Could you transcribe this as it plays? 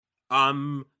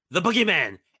I'm the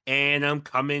Boogeyman, and I'm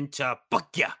coming to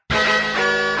book ya.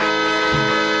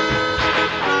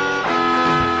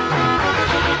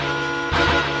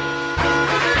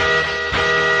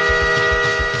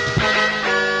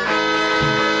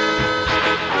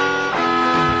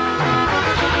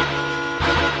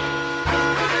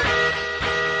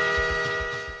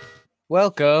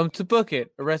 Welcome to Book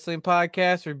It, a wrestling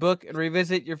podcast where we book and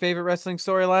revisit your favorite wrestling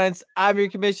storylines. I'm your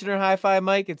commissioner, High Five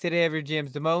Mike, and today I have your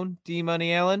GMs, Damone,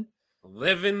 D-Money Allen.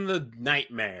 Living the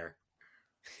nightmare.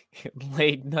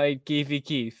 Late night Keefy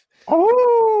Keef.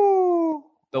 Oh,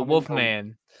 The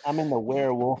Wolfman. I'm in the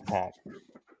werewolf pack.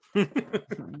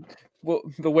 Well,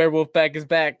 the werewolf pack is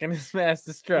back in his mass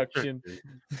destruction.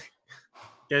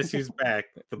 Guess who's back?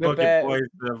 The The Book It Boys of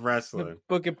The Wrestling.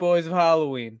 Book It Boys of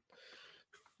Halloween.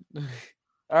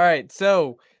 All right,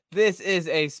 so this is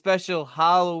a special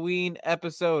Halloween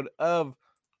episode of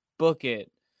Book It.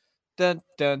 Dun,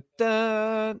 dun,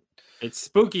 dun. It's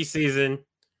spooky season.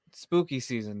 Spooky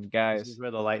season, This guys. is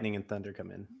where the lightning and thunder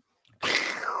come in.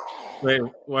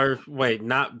 Wait,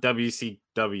 not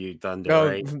WCW Thunder, No,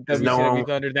 right? 'Cause WCW no one-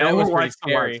 Thunder. no That was one pretty wants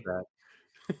to watch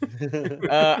scary.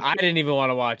 that. I didn't even want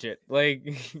to watch it,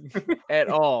 like, at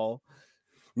all.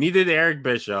 Neither did Eric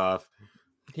Bischoff.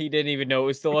 He didn't even know it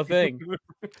was still a thing.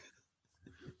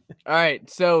 All right,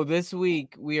 so this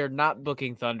week we are not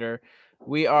booking Thunder.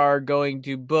 We are going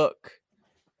to book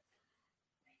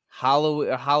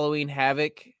Halloween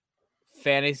Havoc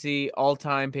fantasy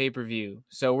all-time pay-per-view.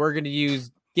 So we're going to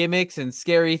use gimmicks and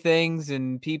scary things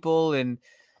and people, and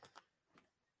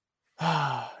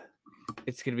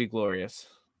it's going to be glorious.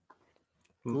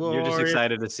 You're just Glorious.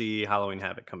 excited to see Halloween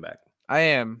Havoc come back. I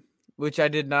am, which I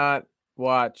did not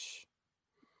watch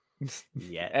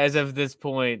Yeah. as of this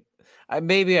point.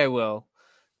 Maybe I will.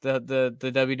 The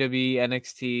WWE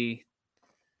NXT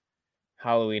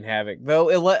Halloween Havoc. Though,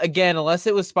 again, unless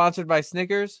it was sponsored by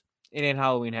Snickers, it ain't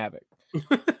Halloween Havoc.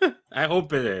 I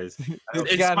hope it is.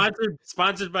 It's God.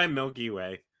 sponsored by Milky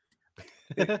Way.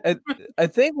 I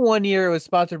think one year it was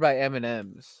sponsored by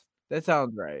M&M's. That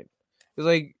sounds right. It was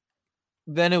like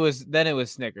then it was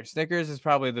Snickers. Snickers is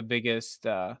probably the biggest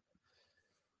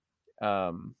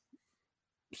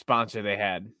sponsor they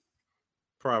had.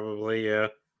 Probably, yeah.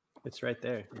 It's right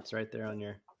there. It's right there on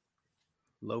your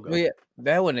logo. Well, yeah,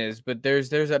 that one is, but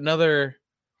there's another.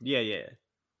 Yeah.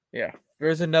 Yeah, there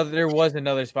was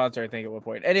another sponsor, I think, at one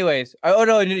point. Anyways, oh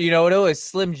no, you know what? It was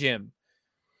Slim Jim.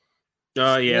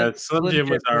 Oh yeah, Slim Jim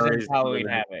was in already Halloween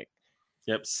Havoc.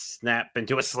 Yep, snap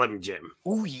into a Slim Jim.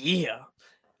 Oh yeah.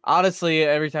 Honestly,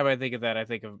 every time I think of that, I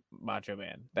think of Macho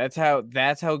Man. That's how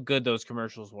good those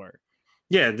commercials were.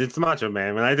 Yeah, it's Macho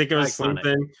Man. When I think of a Slim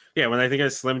Iconic. Jim, when I think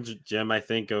of Slim Jim, I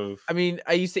think of I mean,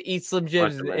 I used to eat Slim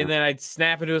Jims, Macho Man. and then I'd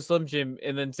snap into a Slim Jim,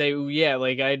 and then say, "Oh yeah,"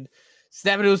 like I'd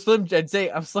snap into a Slim Jim. I'd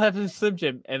say, "I'm slapping a Slim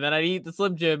Jim," and then I'd eat the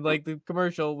Slim Jim, like the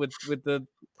commercial with the,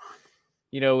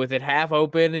 with it half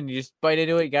open, and you just bite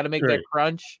into it. You got to make that Right.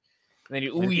 crunch, and then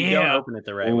And if you don't open it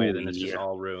the right way, then it's just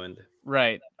all ruined.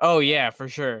 right. Oh yeah, for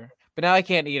sure. But now I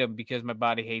can't eat them because my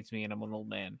body hates me, and I'm an old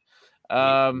man.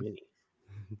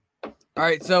 All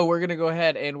right, so we're gonna go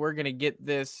ahead and we're gonna get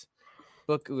this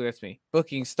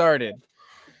booking started.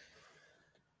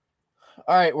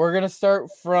 All right, we're gonna start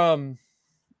from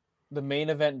the main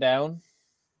event down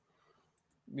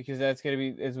because that's gonna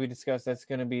be, as we discussed, that's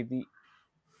gonna be the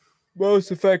most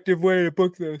effective way to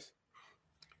book this.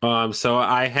 So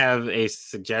I have a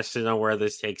suggestion on where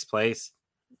this takes place.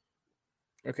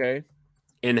 Okay.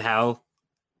 In hell.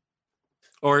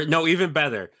 Or no, even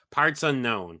better, parts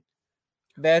unknown.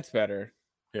 That's better.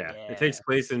 Yeah, it takes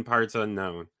place in parts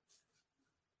unknown.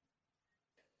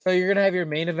 So you're gonna have your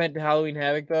main event Halloween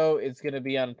Havoc though. It's gonna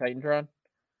be on Titantron.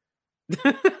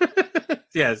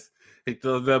 Yes,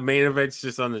 the main event's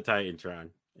just on the Titantron.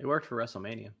 It worked for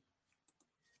WrestleMania.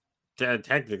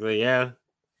 Technically, yeah.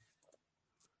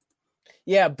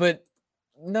 Yeah, but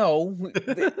no.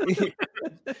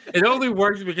 It only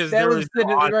worked because There was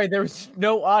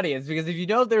no audience, because if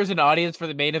there was an audience for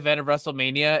the main event of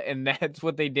WrestleMania and that's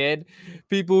what they did,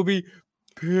 people would be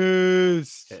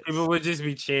pissed. People would just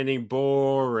be chanting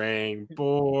boring,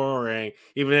 boring.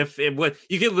 Even if it would,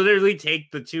 you could literally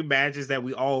take the two matches that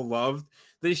we all loved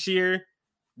this year,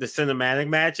 the cinematic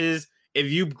matches. If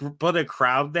you put a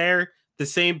crowd there, the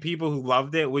same people who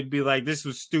loved it would be like, "This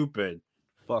was stupid.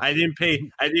 Fuck. I didn't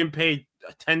pay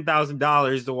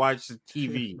 $10,000 to watch the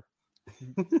TV."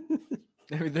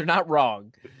 I mean, they're not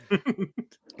wrong.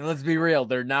 Let's be real,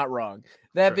 they're not wrong.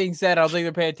 That being said, I don't think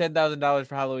they're paying $10,000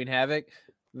 for Halloween Havoc,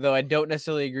 though I don't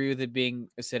necessarily agree with it being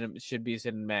should be a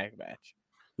cinematic match.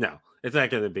 No, it's not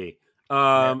going to be.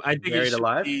 I think Buried it should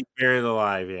Alive? be Buried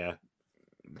Alive. Yeah.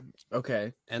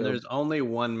 Okay. And so there's only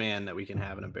one man that we can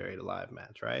have in a buried alive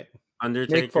match, right?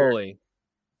 Undertaker. Mick Foley.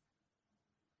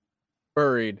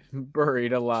 Buried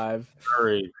alive.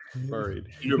 Buried. Buried.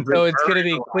 So it's gonna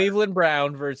be Cleveland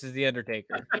Brown versus the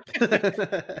Undertaker.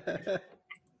 That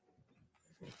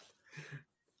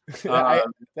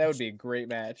would be a great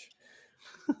match.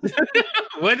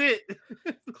 Would it?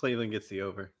 Cleveland gets the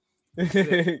over.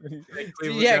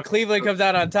 Cleveland comes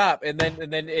out on top, and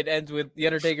then it ends with the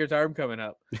Undertaker's arm coming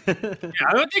up. I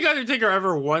don't think Undertaker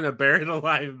ever won a buried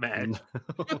alive match.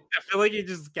 I feel like he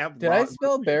just kept. Did I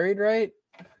spell buried right?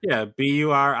 Yeah, Buried.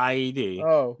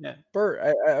 Oh, Yeah.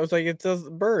 I was like, it says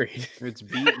buried. It's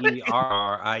Berried.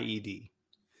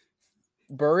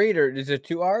 Buried, or is it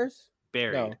 2 R's?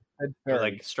 Buried. No, it's They're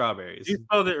buried. like strawberries. You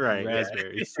spelled it right. Yeah.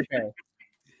 Raspberries. Okay.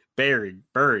 Buried.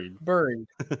 Buried. Buried.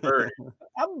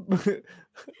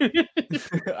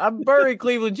 I'm buried,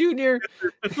 Cleveland Jr.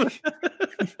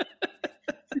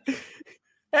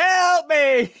 Help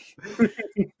me!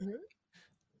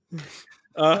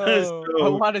 I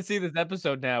want to see this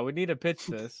episode now. We need to pitch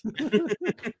this.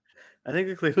 I think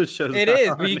the Cleveland shows. It is,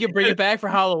 but you can bring it back for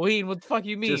Halloween. What the fuck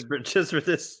you mean? Just for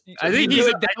this. I think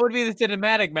that would be the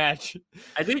cinematic match.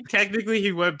 I think technically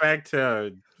he went back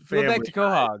to. Go back to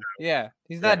Quahog. Yeah,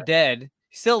 he's not dead.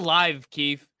 He's still alive,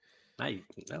 Keith. No,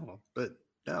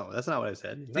 that's not what I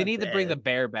said. They need to bring the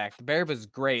bear back. The bear was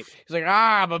great. He's like,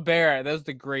 I'm a bear. That was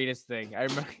the greatest thing. I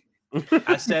remember.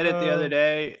 I said it the other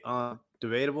day.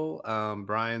 Debatable.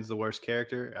 Brian's the worst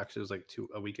character. Actually, it was like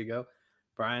a week ago.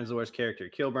 Brian's the worst character.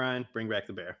 Kill Brian. Bring back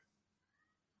the bear.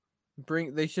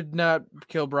 They should not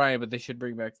kill Brian, but they should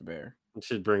bring back the bear.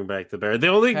 Should bring back the bear. The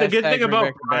good thing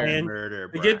about Brian,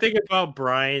 the good thing about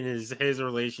Brian is his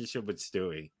relationship with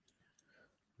Stewie.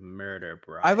 Murder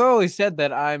Brian. I've always said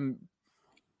that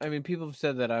people have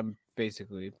said that I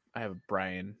have a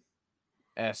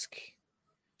Brian-esque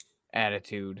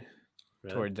attitude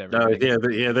towards everything.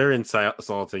 No, they're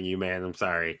insulting you, man. I'm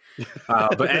sorry.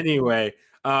 But anyway,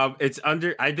 I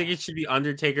think it should be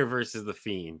Undertaker versus The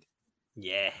Fiend.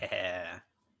 Yeah.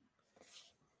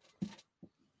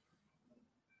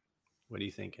 What are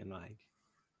you thinking, Mike?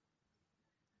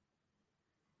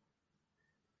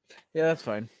 Yeah, that's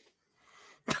fine.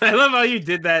 I love how you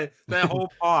did that whole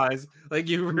pause. Like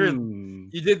you were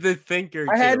you did the thinker.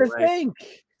 I had to think.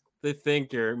 The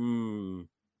thinker.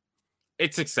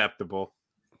 It's acceptable.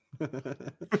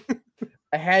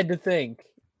 I had to think.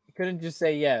 You couldn't just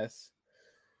say yes.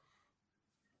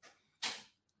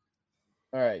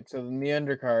 All right, so then the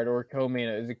undercard or co-main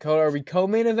are we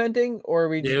co-main eventing or are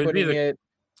we just putting it?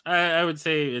 I would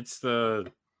say it's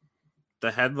the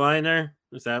headliner.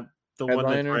 Is that the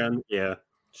headliner? One that's yeah.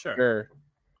 Sure.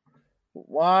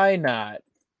 Why not?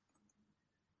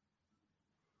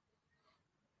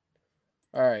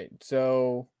 All right,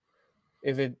 so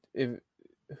if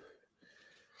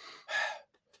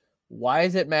why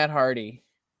is it Matt Hardy?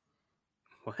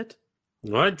 What?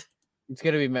 It's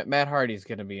gonna be Matt Hardy's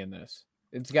gonna be in this.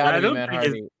 It's got to be Matt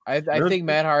Hardy. I think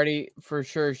Matt Hardy for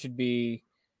sure should be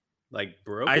like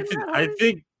broken. I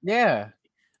think yeah.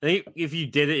 I think if you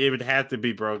did it, it would have to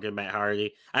be broken Matt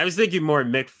Hardy. I was thinking more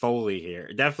Mick Foley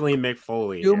here. Definitely Mick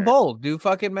Foley. Do them both. Do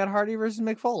fucking Matt Hardy versus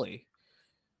Mick Foley.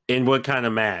 In what kind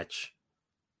of match?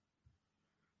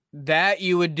 That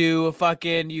you would do that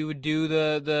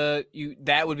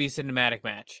would be a cinematic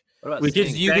match.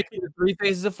 Because you get the 3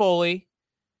 phases of Foley.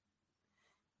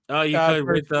 Oh, you could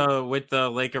with the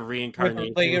Lake of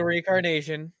Reincarnation. Lake of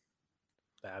Reincarnation.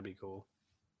 That'd be cool.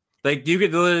 Like you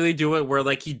could literally do it where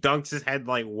like he dunks his head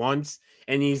like once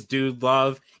and he's Dude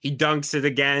Love. He dunks it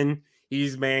again.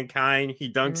 He's Mankind.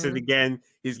 He dunks it again.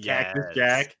 He's Cactus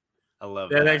Jack. I love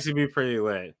that. That'd actually be pretty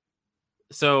lit.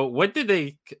 So what did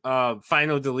they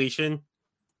final deletion?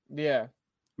 Yeah.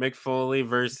 Mick Foley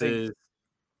versus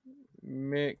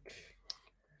Matt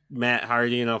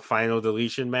Hardy in a final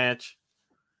deletion match.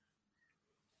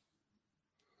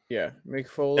 Yeah, Mick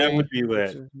Foley. That would be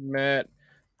lit. Matt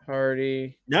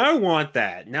Hardy. Now I want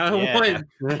that. Now I want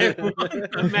Matt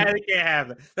can't have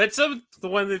that. That's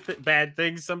one of the bad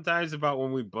things sometimes about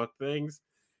when we book things.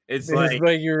 It's like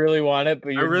you really want it,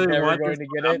 but you're really never going to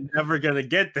get it. I'm never gonna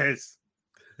get this.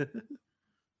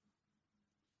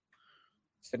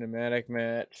 Cinematic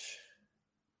match.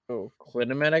 Oh,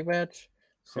 clinimatic match?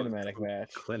 Cinematic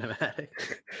match. Clinimatic.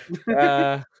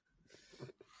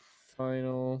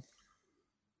 Final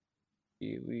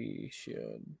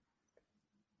deletion.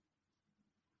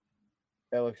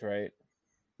 That looks right.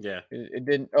 Yeah. It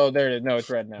didn't. Oh, there it is. No, it's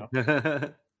red now.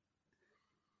 There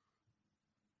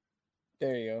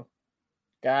you go.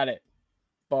 Got it.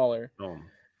 Baller. Boom.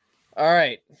 All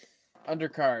right.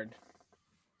 Undercard.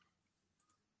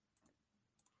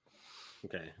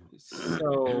 Okay. Ooh,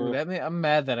 So I'm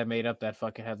mad that I made up that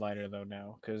fucking headliner though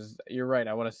now, because you're right.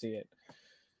 I want to see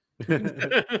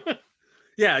it.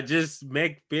 yeah, just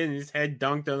Mick being his head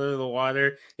dunked under the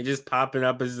water and just popping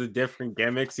up as the different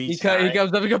gimmicks He, each he time.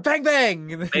 comes up and goes bang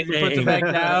bang, and then he puts it back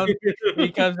down.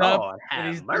 He comes up Lord and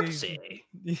have he's mercy.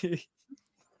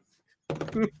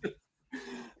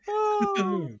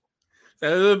 Oh,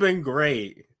 That would have been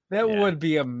great. that Yeah. would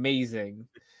be amazing.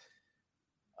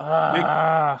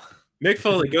 Ah, Mick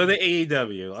Foley, go to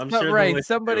AEW. I'm but sure. right.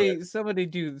 they'll let you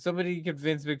do Somebody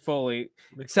convince McFoley.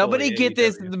 McFoley, Somebody get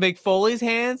this AEW. into McFoley's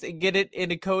hands and get it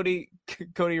into Cody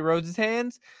Rhodes'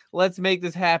 hands. Let's make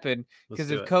this happen. Let's Because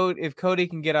do if Cody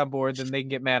can get on board, then they can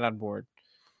get Matt on board.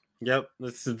 it. Yep.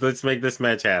 Let's make this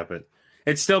match happen.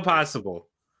 It's still possible.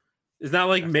 It's not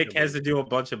like Mick has to do a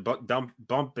bunch of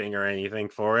bumping or anything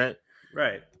for it.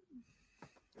 Right.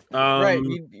 Right.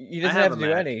 He doesn't have have a to do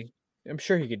match. any. I'm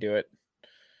sure he could do it.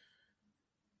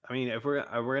 I mean, if we're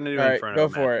gonna do All right, Inferno go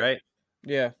match, for it. right?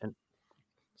 Yeah.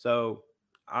 So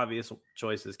obvious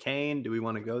choice is Kane. Do we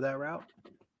want to go that route?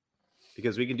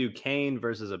 Because we can do Kane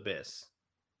versus Abyss,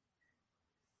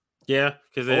 Yeah,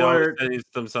 because they always Or- set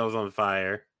themselves on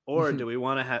fire. or do we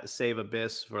want to save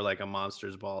Abyss for like a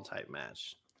Monsters Ball type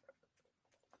match?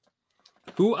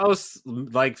 Who else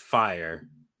liked fire?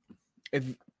 If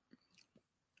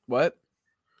what?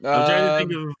 I'm trying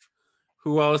to think of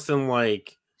who else in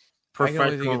like I can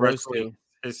only think professional of those wrestling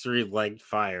history liked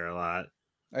fire a lot.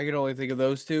 I can only think of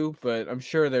those two, but I'm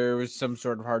sure there was some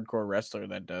sort of hardcore wrestler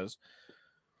that does.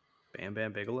 Bam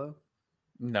Bam Bigelow.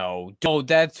 No,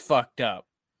 that's fucked up.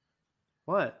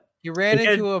 What? He ran He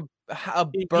had- into a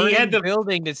he burning had the-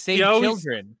 building to save always-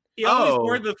 children. He always Oh.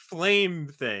 wore the flame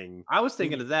thing. I was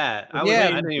thinking of that. I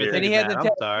Yeah, didn't even and think he of had that. the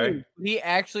I'm sorry. tattoo. He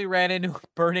actually ran into a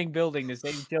burning building to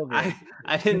save children.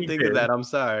 I didn't He think of did. that. I'm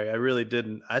sorry. I really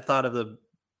didn't. I thought of the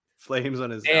flames on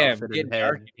his Damn, outfit getting and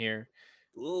dark head. in here.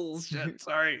 Oh shit!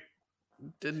 Sorry,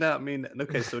 did not mean that.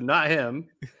 Okay, so not him.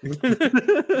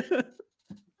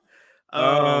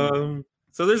 So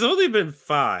there's only been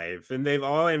 5, and they've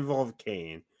all involved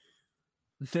Kane.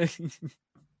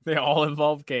 They all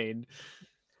involve Kane.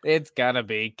 It's gotta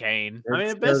be Kane. I mean,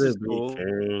 It's Abyss gotta is be cool.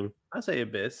 Kane. I say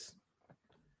Abyss.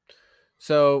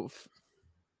 So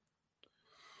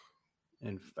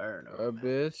Inferno.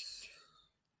 Abyss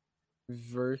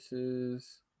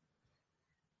versus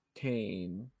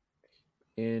Kane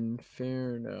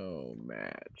Inferno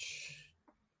match.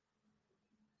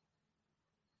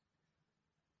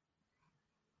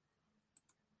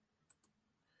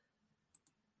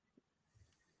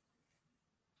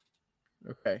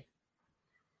 Okay.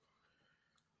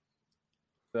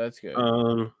 That's good.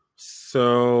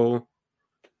 So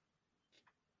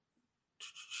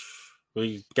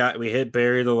we hit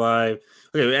Buried Alive.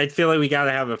 Okay, I feel like we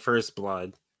gotta have a First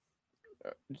Blood.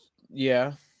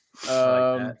 Yeah. I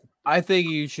like that. I think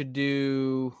you should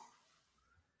do.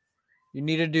 You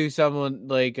need to do someone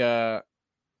like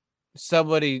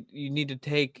somebody. You need to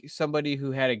take somebody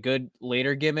who had a good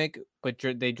later gimmick, but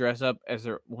they dress up as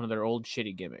one of their old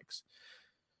shitty gimmicks.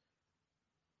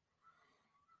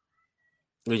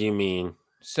 What do you mean?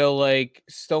 So like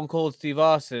Stone Cold Steve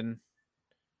Austin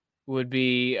would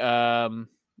be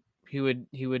he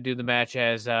would do the match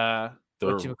as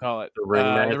what you call it, the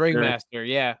Ringmaster? the Ringmaster,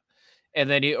 yeah. And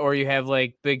then you have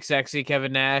like Big Sexy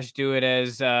Kevin Nash do it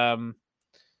as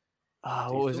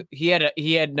what was it?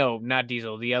 He had no, not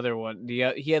Diesel, the other one. He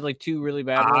had like 2 really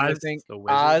bad ones, I Oz, think. the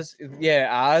Wizard? Oz, yeah,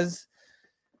 Oz.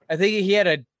 I think he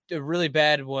had a really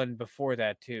bad one before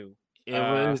that too. It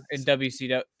was in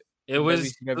WCW. it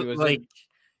was WCW was like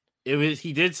it was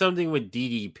he did something with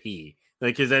DDP,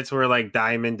 like because that's where like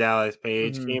Diamond Dallas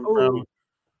Page Mhm. came Ooh. from.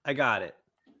 I got it.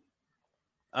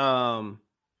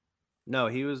 No,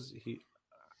 he.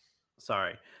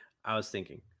 Sorry, I was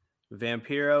thinking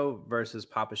Vampiro versus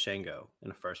Papa Shango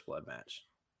in a First Blood match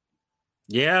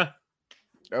Yeah,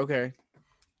 Okay.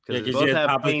 Yeah, because 'cause they you both had have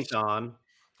Papa paint on.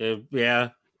 yeah.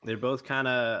 They're both kind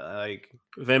of like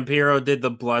Vampiro did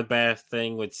the bloodbath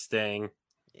thing with Sting.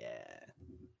 yeah.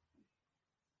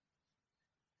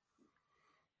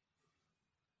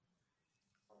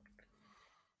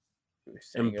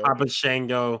 And Papa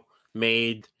Shango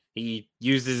he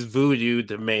used his voodoo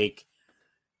to make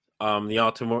the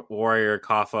Ultimate Warrior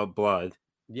cough up blood.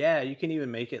 Yeah, you can even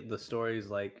make it the stories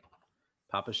like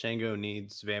Papa Shango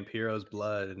needs Vampiro's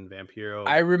blood and Vampiro.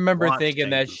 I remember wants thinking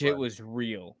that Shango's shit blood. was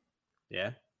real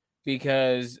Yeah.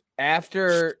 because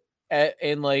after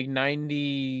in like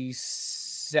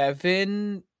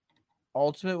 97,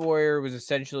 Ultimate Warrior was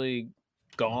essentially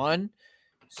gone.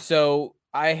 So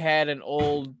I had an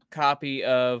old copy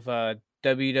of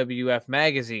WWF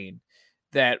magazine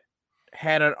that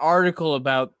had an article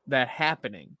about that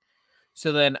happening.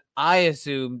 So then I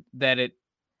assumed that it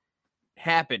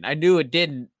happened. I knew it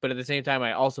didn't, but at the same time,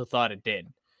 I also thought it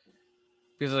did.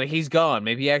 Because like he's gone.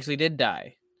 Maybe he actually did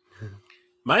die.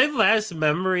 My last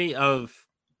memory of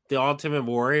the Ultimate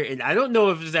Warrior, and I don't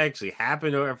know if this actually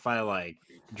happened or if I like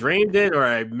dreamed it or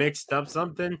I mixed up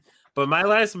something, but my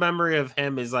last memory of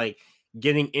him is like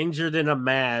getting injured in a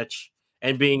match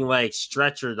and being like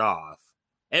stretchered off.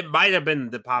 It might have been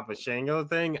the Papa Shango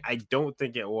thing. I don't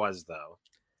think it was though.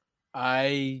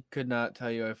 I could not tell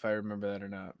you if I remember that or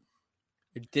not.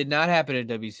 It did not happen in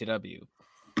WCW.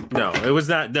 No, it was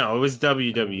not. No, it was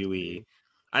WWE.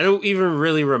 I don't even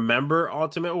really remember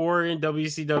Ultimate Warrior in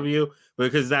WCW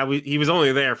because he was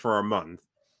only there for a month.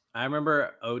 I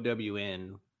remember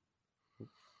OWN,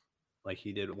 like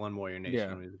he did One Warrior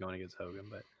Nation when he was going against Hogan,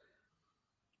 but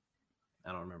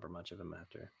I don't remember much of him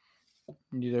after.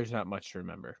 There's not much to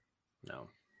remember. No.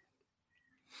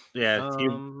 Yeah,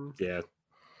 yeah.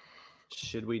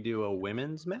 Should we do a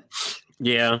women's match?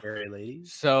 Yeah. Scary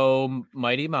ladies. So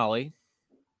Mighty Molly.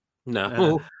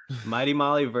 No. Mighty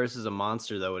Molly versus a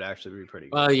monster though would actually be pretty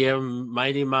good. Oh yeah,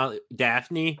 Mighty Molly,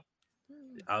 Daphne.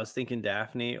 I was thinking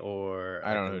Daphne or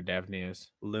I don't know who Daphne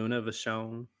is. Luna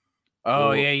Vachon.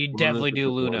 Oh yeah, you definitely do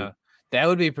Luna. That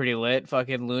would be pretty lit.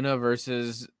 Fucking Luna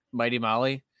versus Mighty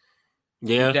Molly.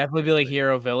 Yeah, would definitely be like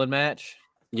hero villain match.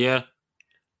 Yeah.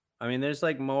 I mean, there's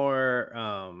like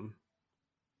more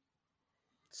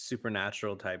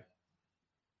supernatural type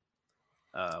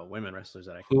women wrestlers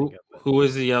that I can think of. Who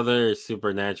was the other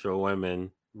supernatural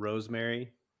women?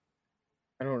 Rosemary.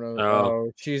 I don't know.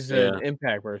 Oh, she's an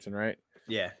Impact person, right?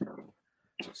 Yeah.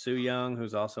 Sue Young,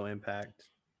 who's also Impact.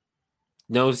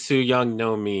 No Sue Young,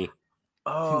 no me.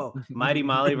 Oh, Mighty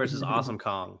Molly versus Awesome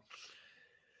Kong.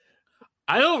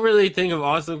 I don't really think of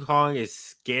Awesome Kong as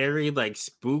scary, like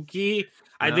spooky.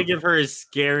 No. I think of her as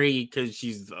scary because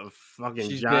she's a fucking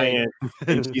giant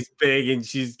and she's big and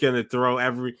she's gonna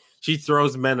she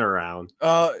throws men around.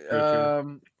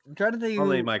 I'm trying to think.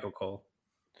 Only Michael Cole.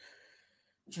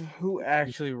 Who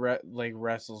actually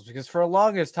wrestles? Because for the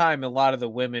longest time, a lot of the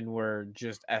women were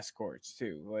just escorts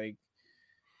too. Like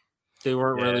they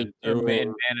weren't really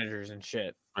managers and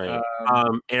shit. Right.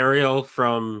 Ariel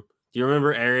from. Do you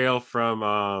remember Ariel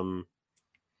from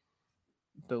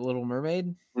The Little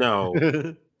Mermaid? No.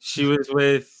 She was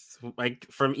with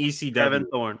from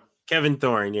ECW. Kevin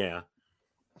Thorne, yeah.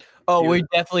 Oh, we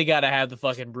definitely got to have the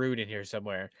fucking Brood in here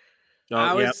somewhere.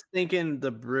 I was thinking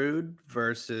the Brood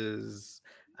versus.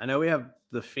 I know we have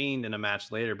the Fiend in a match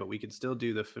later, but we could still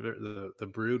do the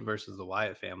Brood versus the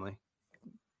Wyatt family.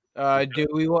 Are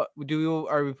we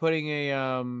putting a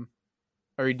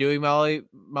Are we doing Molly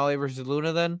versus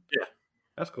Luna then? Yeah,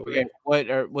 that's cool. Okay,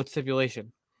 what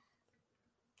stipulation?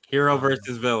 Hero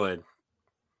versus villain.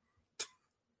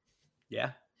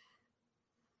 Yeah.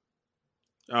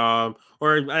 Or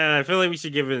I feel like we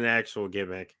should give it an actual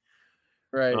gimmick.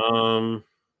 Right.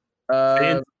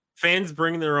 Fans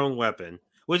bring their own weapon,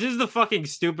 which is the fucking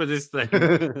stupidest thing.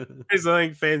 It's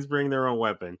like fans bring their own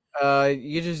weapon.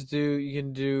 You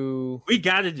can do. We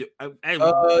gotta do.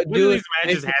 These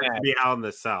matches have to be Hell in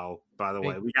the Cell. By the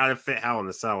way, we gotta fit Hell in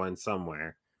the Cell in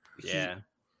somewhere. Yeah.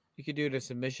 You could do it a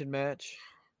submission match.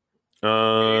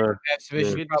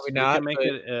 Submission probably not. You can make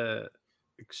it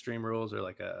Extreme Rules or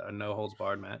like a no holds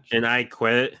barred match. And I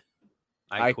quit.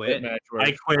 I quit match.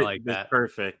 I quit. I like that.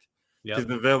 Perfect. Because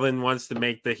the villain wants to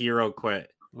make the hero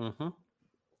quit. Mm-hmm.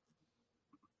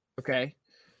 Okay.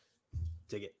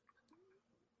 Dig it.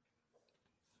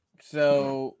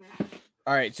 So,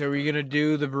 all right. So, are we gonna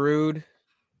do the Brood?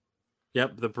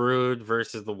 Yep, the Brood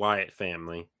versus the Wyatt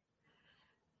family.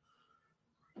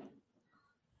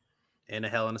 In a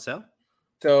Hell in a Cell.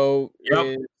 So,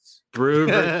 it's Brood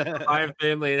versus the Wyatt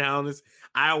family in Hell in a Cell.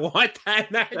 I want that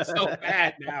match so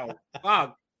bad now.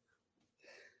 Fuck.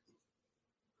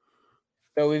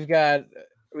 So we got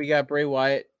Bray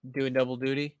Wyatt doing double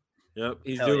duty. Yep,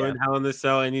 he's doing Hell in the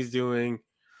Cell, and he's doing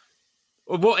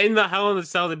in the Hell in the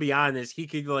Cell. To be honest, he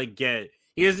could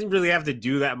he doesn't really have to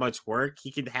do that much work.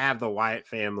 He could have the Wyatt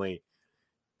family.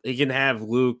 He can have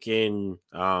Luke and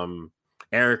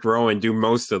Eric Rowan do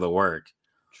most of the work.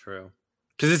 True,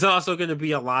 because it's also going to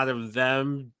be a lot of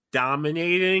them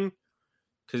dominating,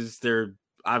 because they're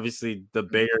obviously the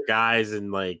bigger guys,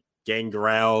 and like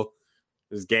Gangrel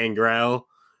is Gangrel.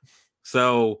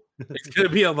 So it's going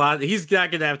to be a lot. He's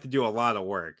not going to have to do a lot of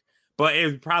work, but it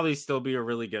would probably still be a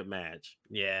really good match.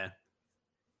 Yeah.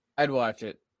 I'd watch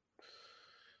it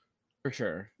for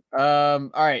sure. All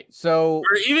right. So,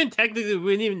 or even technically, it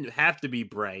wouldn't even have to be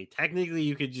Bray. Technically,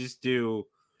 you could just do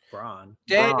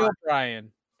Daniel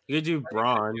Bryan. You could do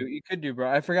Braun. You could do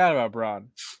Braun. I forgot about Braun.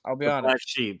 I'll be The honest. Black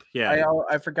Sheep. Yeah.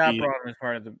 I forgot The- Braun was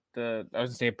part of the I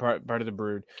was gonna say part of the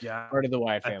Brood, Yeah, part of the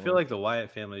Wyatt family. I feel like the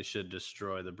Wyatt family should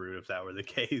destroy the Brood if that were the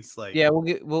case. Like, yeah,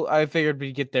 I figured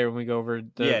we'd get there when we go over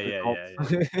the Yeah. cults.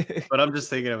 But I'm just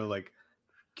thinking of it like,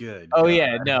 good. Oh God.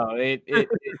 yeah, no, it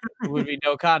would be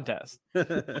no contest,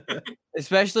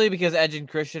 especially because Edge and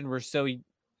Christian were so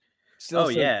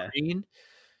green.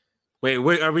 Wait,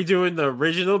 are we doing the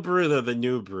original Brood or the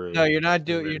new Brood? No, you're not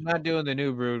doing the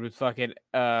new Brood with fucking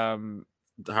The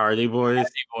Hardy Boys.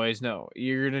 Boys. No,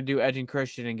 you're gonna do Edge and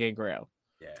Christian and Gangrel.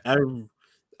 Yeah.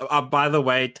 By the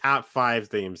way, top 5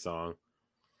 theme song.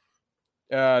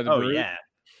 The Brood? Yeah.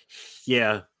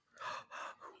 Yeah.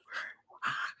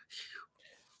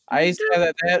 I used to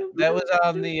have that was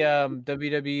on the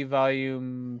WWE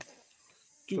Volume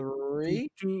 3.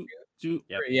 Yep.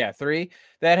 Yeah, 3.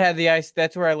 That had the ice.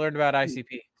 That's where I learned about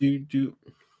ICP.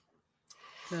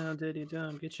 Down, diddy,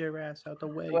 dumb, get your ass out the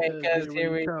way. Wait, 'cause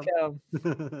here we come.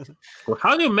 Well,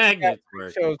 how do magnets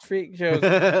work? Freak shows.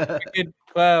 Good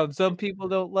clown. Some people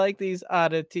don't like these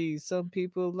oddities. Some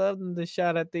people love them to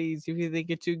shot at these. If you think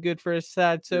you're too good for a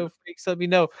side, so freaks, let me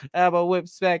know. How about whip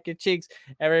smack your cheeks?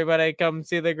 Everybody come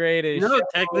see the greatest. You know, show.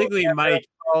 technically, Mike.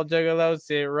 All juggalos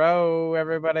sit row.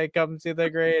 Everybody come see the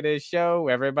greatest show.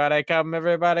 Everybody come,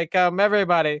 everybody come,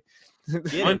 everybody.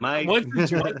 Get it, Mike. Once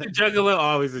a juggalo,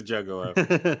 always a juggalo.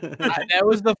 That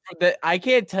was I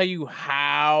can't tell you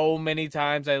how many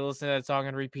times I listened to that song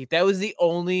and repeat. That was the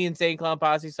only Insane Clown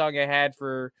Posse song I had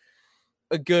for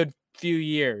a good few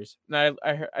years. And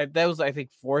that was, I think,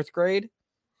 4th grade.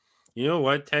 You know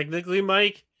what? Technically,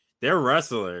 Mike, they're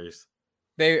wrestlers.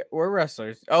 They were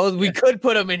wrestlers. Oh, we could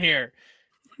put them in here.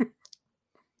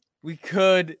 We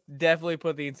could definitely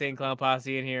put the Insane Clown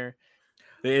Posse in here.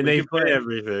 And they put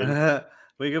everything.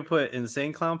 We could put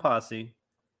Insane Clown Posse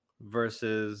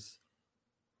versus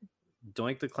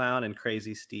Doink the Clown and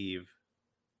Crazy Steve.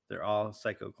 They're all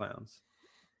psycho clowns.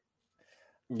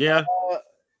 Yeah.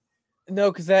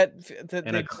 No, because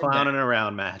And a clown and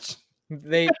around match.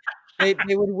 They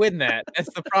would win that.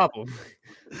 That's the problem.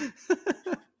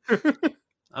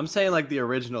 I'm saying like the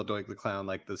original Doink the Clown,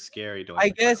 like the scary Doink. I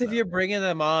guess if you're bringing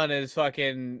them on as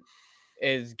fucking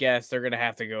as guests, they're gonna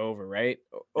have to go over, right?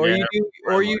 Or Yeah,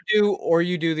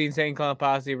 you do the Insane Clown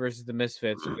Posse versus the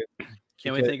Misfits.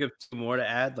 Can we think of 2 more to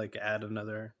add? Like add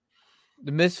another.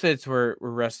 The Misfits were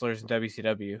wrestlers in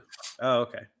WCW. Oh,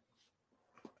 okay.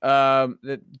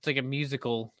 It's like a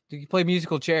musical. You play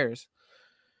musical chairs.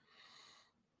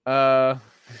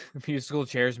 Musical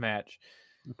chairs match.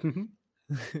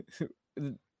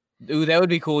 Ooh, that would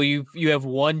be cool. You have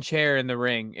one chair in the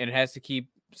ring and it has to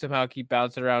somehow keep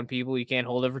bouncing around people. You can't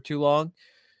hold it for too long.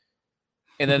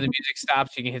 And then the music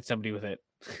stops, you can hit somebody with it.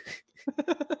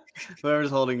 Whoever's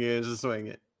holding it is just swing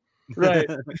it. Right.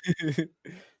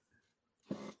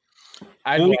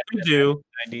 What we could do,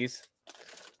 90s.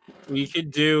 we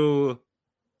could do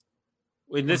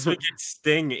when this would get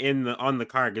Sting on the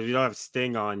card because we don't have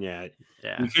Sting on yet.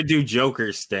 Yeah. We could do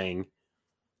Joker Sting.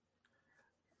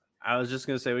 I was just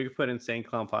gonna say we could put Insane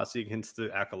Clown Posse against the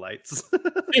Acolytes.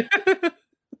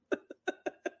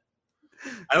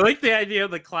 I like the idea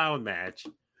of the clown match.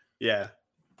 Yeah.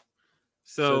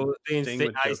 So the Sting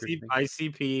with Joker Sting.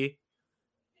 ICP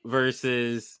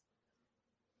versus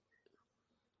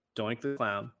Doink the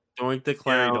Clown. Doink the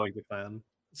Scary Clown. Doink the Clown.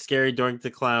 Scary Doink the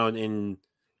Clown in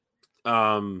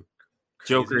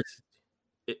Joker.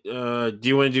 Do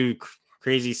you want to do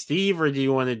Crazy Steve or do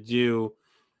you want to do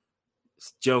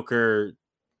Joker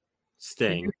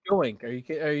Sting? You do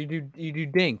Doink. You do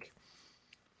Dink.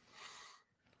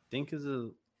 Dink is a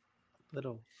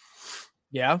little.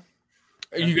 Yeah.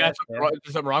 Yeah, You got yeah.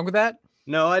 something wrong with that?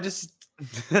 No, I just.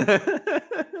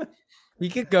 He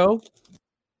could go.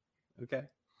 Okay.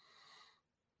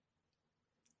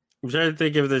 I'm trying to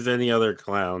think if there's any other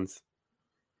clowns.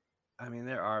 I mean,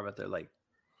 there are, but they're like.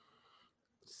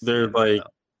 They're like,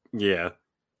 yeah.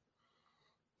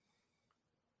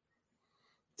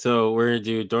 So we're gonna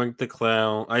do Doink the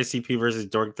Clown, ICP versus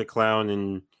Doink the Clown,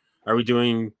 and are we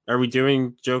doing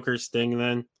Joker Sting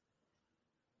then?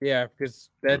 Yeah,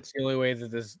 because that's the only way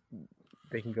that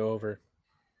they can go over.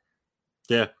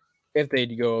 Yeah. If they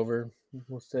go over,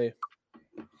 we'll see.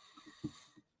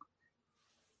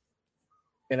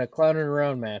 In a clown and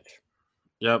around match.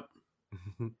 Yep.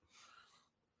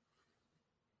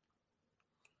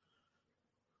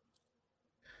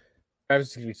 I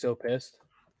was gonna be so pissed.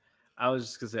 I was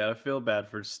just gonna say I feel bad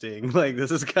for Sting. Like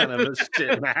this is kind of a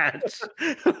shit match.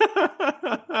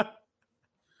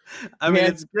 I mean,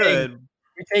 it's good.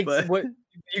 We take but- what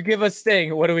you give us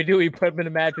Sting. What do? We put him in a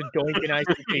match with Doink and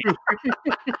ICP.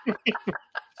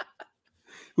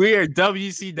 We are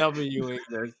WCWing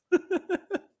this.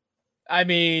 I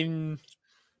mean,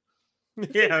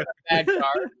 Yeah. bad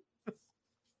card.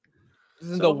 This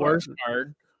isn't So the far. worst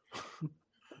card.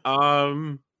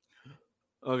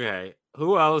 Okay.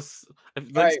 Who else? All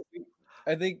right.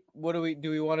 I think what do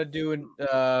we want to do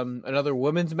another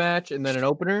women's match and then an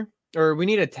opener, or we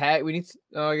need a tag? We need.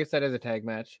 Oh, I guess that is a tag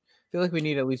match. I feel like we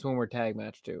need at least one more tag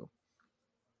match too.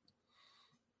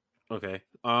 Okay.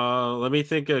 Let me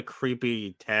think of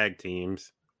creepy tag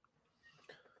teams.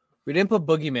 We didn't put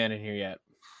Boogeyman in here yet.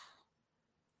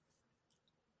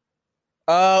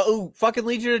 Fucking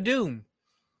Legion of Doom.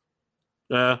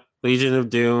 Legion of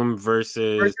Doom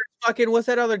versus Fucking what's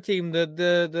that other team?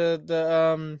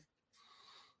 The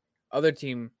other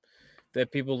team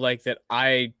that people like that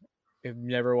I have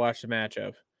never watched a match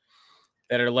of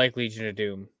that are like Legion of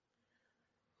Doom.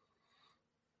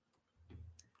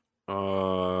 They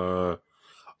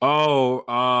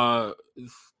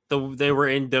were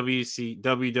in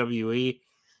WWE.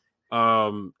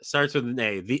 Starts with an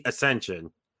A. The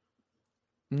Ascension.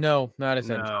 No, not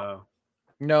Ascension.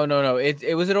 No. No.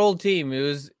 It was an old team. It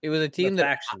was a team The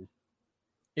that faction.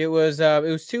 it was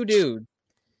two dudes.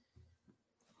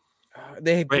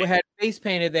 They had face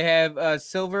painted. They have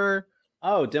silver.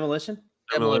 Oh, Demolition.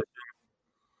 Demolition.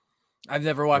 I've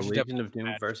never watched The a Legion of Doom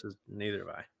match. versus neither have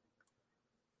I.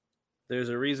 There's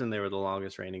a reason they were the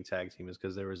longest reigning tag team is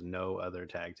because there was no other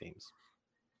tag teams.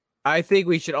 I think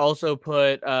we should also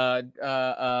put in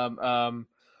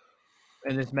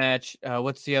this match.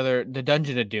 What's the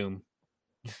Dungeon of Doom?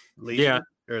 Legion?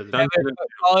 Or the Dungeon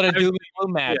Call it a Doom and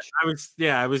Gloom match. I was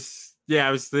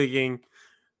thinking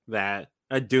that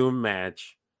a Doom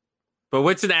match. But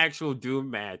what's an actual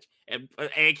Doom match?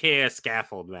 AKA a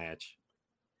scaffold match.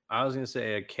 I was gonna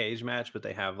say a cage match, but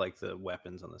they have like the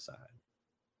weapons on the side.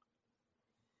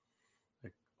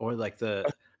 Or like the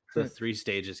 3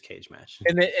 stages cage match.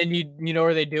 And you know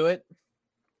where they do it?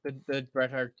 The Bret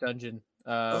Hart dungeon.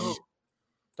 The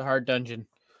Hart dungeon.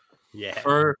 Yeah.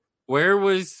 Or where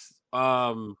was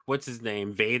what's his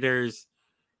name? Vader's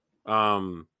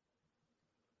when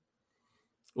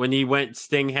he went,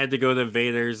 Sting had to go to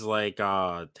Vader's like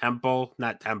temple,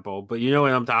 not temple, but you know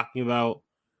what I'm talking about.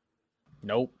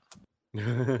 Nope.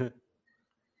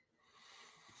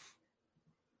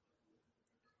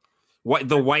 What,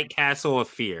 the White Castle of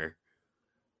Fear.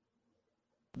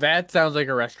 That sounds like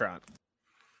a restaurant.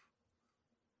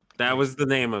 That was the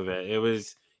name of it. It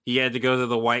was, he had to go to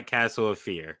the White Castle of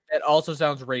Fear. That also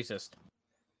sounds racist.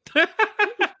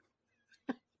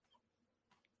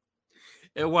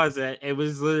 It wasn't. It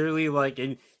was literally like,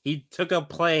 and he took a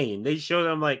plane. They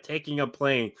showed him like taking a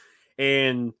plane,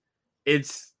 and it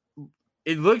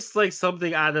looks like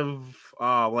something out of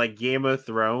like Game of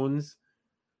Thrones.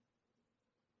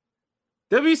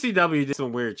 WCW did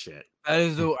some weird shit. That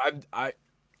is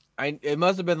it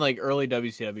must have been like early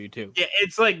WCW too. Yeah,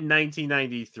 it's like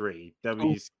 1993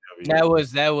 WCW. That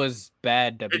was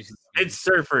bad WCW. It's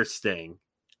Surfer Sting.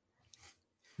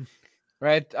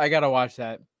 Right? I gotta watch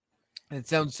that. It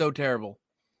sounds so terrible.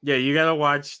 Yeah, you gotta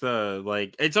watch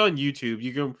it's on YouTube.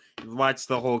 You can watch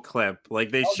the whole clip.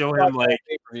 Like they show him like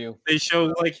they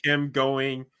show like him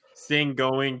going, Sting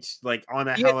going like on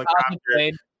a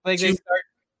helicopter. Like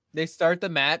they start the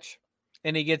match,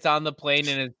 and he gets on the plane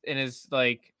and is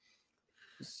like.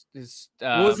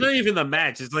 Well, it's not even the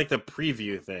match. It's like the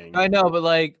preview thing. I know, but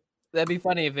like that'd be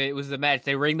funny if it was the match.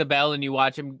 They ring the bell and you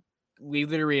watch him leave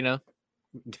the arena,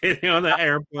 getting on the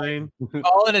airplane,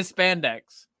 all in his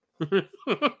spandex.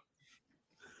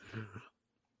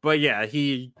 But yeah,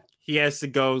 he has to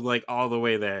go like all the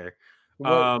way there.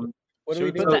 What Should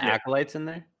we put the acolytes in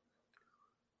there?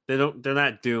 They're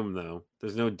not Doom though.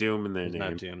 There's no Doom in their name.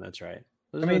 Not Doom. That's right.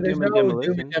 There's no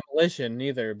Doom and Demolition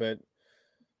either, but.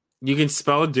 You can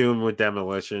spell Doom with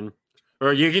Demolition,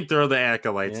 or you can throw the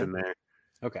acolytes in there.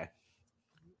 Okay.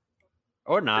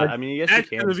 Or not. I mean, yes, you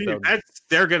can.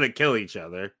 They're gonna kill each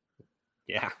other.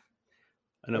 Yeah.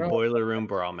 In a boiler room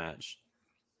brawl match.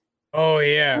 Oh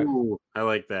yeah. Ooh, I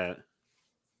like that.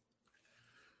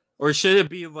 Or should it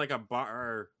be like a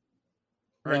bar?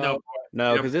 Or no,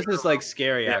 because this is like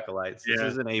scary acolytes. This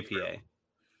is an APA.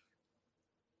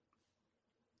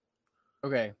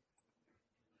 Okay.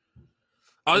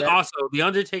 Also, the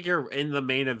Undertaker in the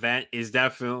main event is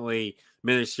definitely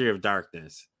Ministry of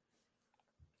Darkness.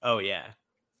 Oh yeah.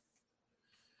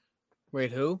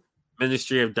 Wait, who?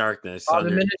 Ministry of Darkness. The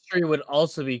Ministry would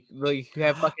also be like you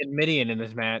have fucking Midian in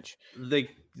this match. The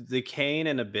Kane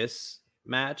and Abyss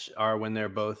match are when they're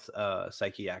both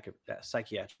psychiatric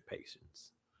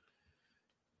patients.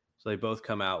 So they both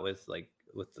come out with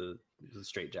the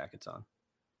straight jackets on.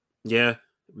 Yeah.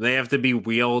 They have to be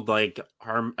wheeled like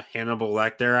Hannibal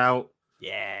Lecter out.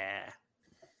 Yeah.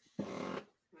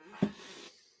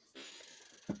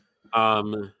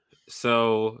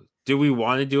 So do we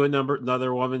want to do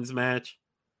another women's match?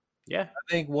 Yeah.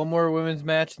 I think one more women's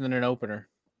match and then an opener.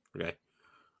 Okay.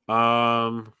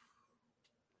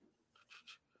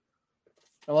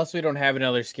 Unless we don't have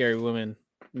another scary woman.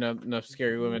 No, enough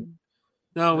scary women.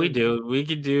 No, we do. We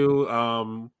could do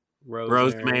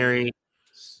Rosemary.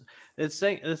 It's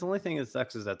saying the only thing that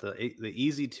sucks is that the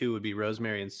easy two would be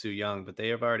Rosemary and Sue Young, but they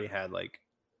have already had like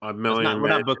A million. we're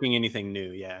not booking anything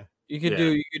new. Yeah. You could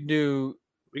do We could do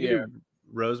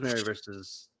Rosemary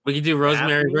versus. We could do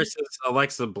Rosemary Daphne? versus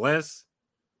Alexa Bliss.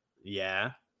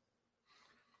 Yeah.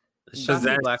 Is Does Shotzi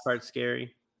that- Blackheart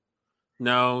scary?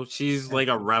 No, she's like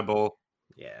a rebel.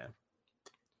 Yeah.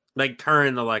 Like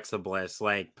current Alexa Bliss,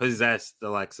 like possessed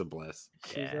Alexa Bliss.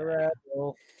 She's Yeah. a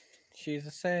rebel. She's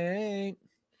a saint.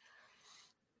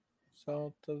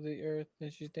 Salt of the earth,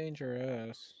 and she's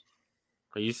dangerous.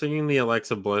 Are you singing the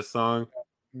Alexa Bliss song?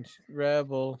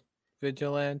 Rebel,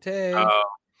 vigilante. Oh.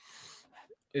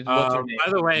 What's her name?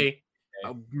 By the way,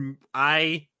 Okay.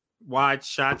 I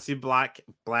watched Shotzi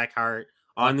Blackheart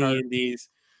on the Blackheart. Indies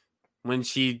when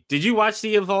she. Did you watch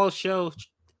the Evolve show,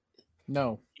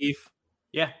 No. Keith?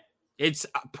 Yeah. It's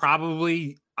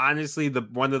probably honestly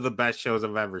one of the best shows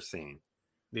I've ever seen.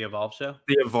 The Evolve show?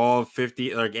 The Evolve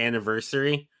 50 like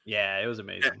anniversary. Yeah, it was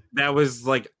amazing. That was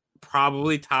like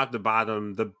probably top to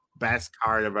bottom the best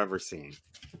card I've ever seen.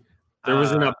 There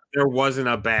wasn't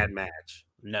a bad match.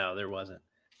 No, there wasn't.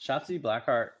 Shotzi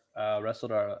Blackheart wrestled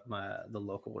the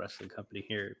local wrestling company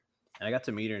here, and I got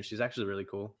to meet her, and she's actually really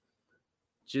cool.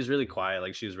 She was really quiet,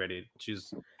 like she was ready. She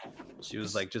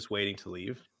was like just waiting to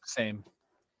leave. Same.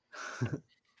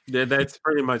 Yeah, that's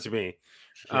pretty much me.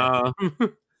 Yeah.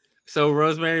 So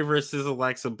Rosemary versus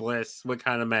Alexa Bliss. What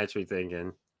kind of match we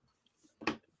thinking?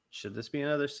 Should this be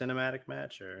another cinematic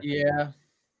match or? Yeah.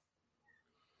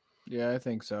 Yeah, I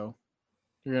think so.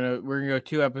 We're gonna go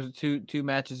two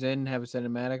matches in and have a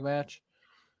cinematic match.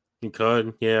 You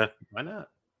could, yeah. Why not?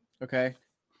 Okay.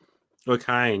 What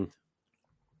kind?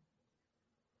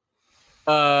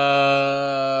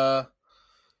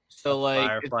 So like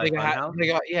Firefly it's like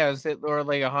Funhouse? or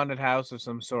like a haunted house of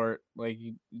some sort. Like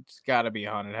it's got to be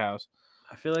a haunted house.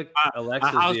 I feel like A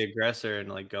Alexa's house- the aggressor and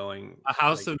like going A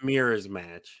House like, of Mirrors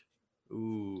match.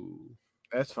 ooh.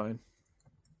 That's fine.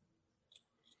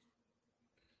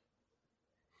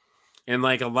 And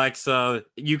like Alexa,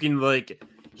 you can like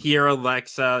hear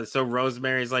Alexa. So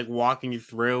Rosemary's like walking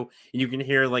through, and you can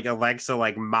hear like Alexa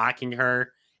like mocking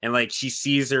her, and like she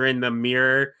sees her in the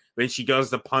mirror when she goes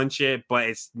to punch it, but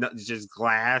it's just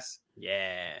glass.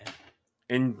 Yeah.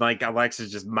 And like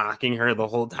Alexa's just mocking her the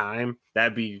whole time.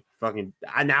 That'd be fucking.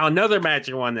 Now another match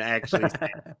I want to actually.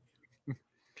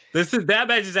 That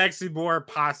match is actually more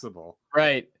possible.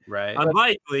 Right. Right.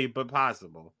 Unlikely, but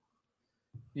possible.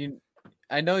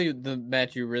 I know the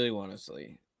match you really want to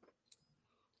see.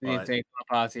 The What? Insane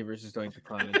Clown Posse versus Doink the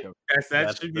Clown and Joker. Yes, that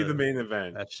That's should be the the- main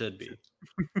event. That should be.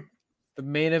 The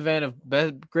main event of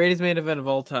greatest main event of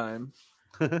all time.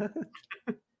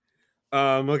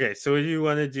 Okay, so what do you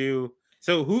want to do?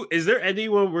 So who is there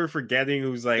anyone we're forgetting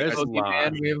who's like There's a a lot.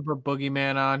 Boogeyman. We haven't put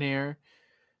Boogeyman on here.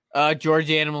 George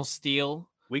Animal Steel.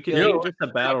 We could Yo, do just a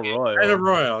battle royal. Battle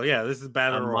Royal? Yeah, this is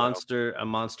Battle a Royal.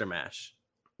 monster mash.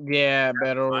 Yeah,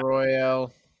 Battle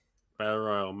Royale. Battle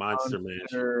Royal monster match.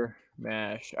 Monster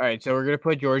Mash. All right, so we're gonna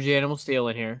put George Animal Steel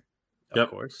in here. Of Yep.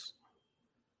 course.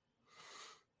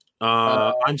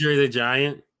 Andre the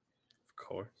Giant. Of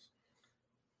course.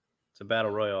 It's a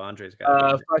battle royal. Andre's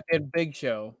got Fucking Big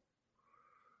Show.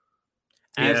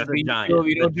 as yeah. the giant.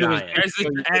 We don't the do his giant. As So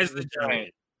you as put the the Giant.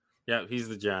 Giant. Yeah, he's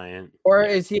the Giant. Or Yeah.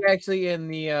 is he actually in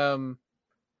the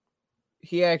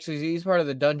he's part of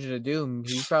the Dungeon of Doom.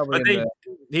 He's probably But in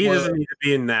he Well- doesn't need to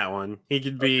be in that one. He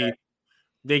could be. Okay.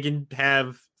 They can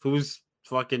have who's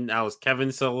fucking else?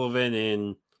 Kevin Sullivan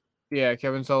and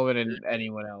Kevin Sullivan and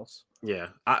anyone else.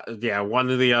 one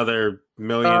of the other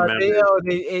million members.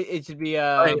 It should be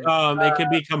It could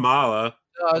be Kamala.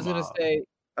 I was gonna Kamala.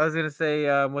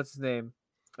 say what's his name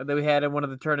that we had in one of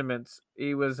the tournaments.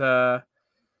 He was a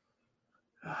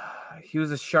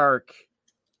shark.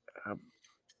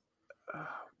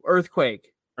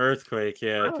 Earthquake. Earthquake,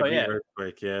 yeah. It Oh, could be yeah.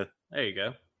 Earthquake, yeah. There you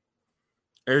go.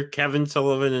 Kevin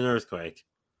Sullivan and Earthquake.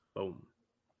 Boom.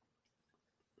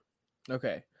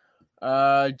 Okay.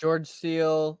 George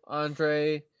Steele,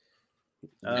 Andre.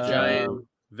 Giant.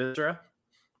 Viscera.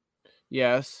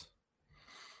 Yes.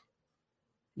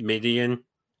 Midian.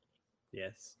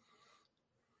 Yes.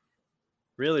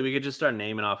 Really, we could just start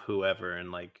naming off whoever,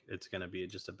 and like it's gonna be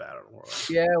just a battle royal.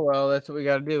 Yeah, well, that's what we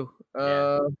got to do.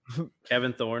 Yeah.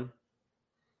 Kevin Thorne.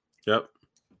 Yep.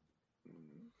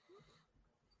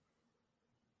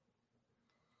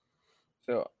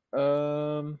 So,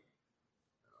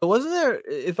 wasn't there,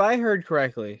 if I heard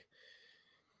correctly,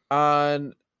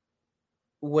 on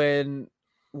when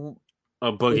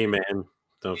A boogeyman.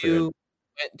 Don't forget. you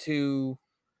went to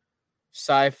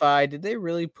Sci-Fi, did they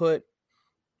really put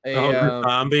a the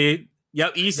zombie.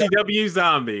 Yep, ECW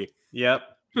zombie. Yep.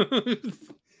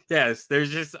 Yes, there's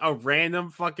just a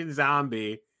random fucking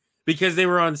zombie because they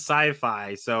were on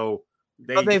Sci-Fi, so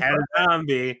they had a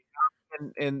zombie.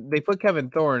 and they put Kevin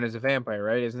Thorne as a vampire,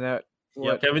 right? Isn't that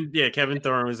what? Kevin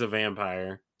Thorne was a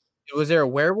vampire. Was there a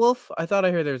werewolf? I thought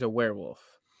I heard there was a werewolf.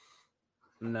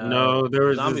 No, there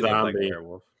was a looked like a zombie.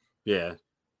 werewolf. Yeah,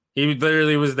 he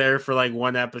literally was there for like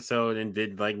one episode and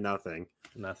did like nothing.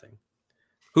 Nothing.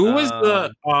 Who was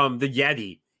the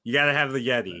Yeti? You gotta have the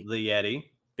Yeti. The Yeti.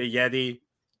 The Yeti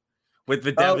with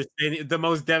the the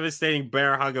most devastating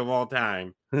bear hug of all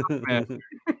time.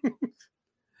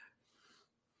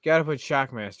 Gotta put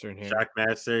Shockmaster in here.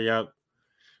 Shockmaster, yep.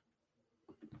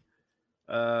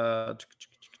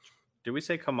 Did we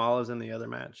say Kamala's in the other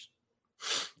match?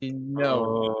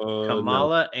 No.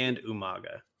 Kamala and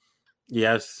Umaga.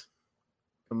 Yes.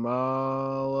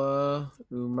 Kamala,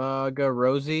 Umaga,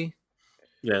 Rosie.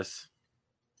 Yes.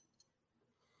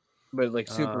 But like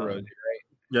Super Rosie, right?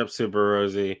 Yep, Super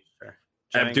Rosie. Sure.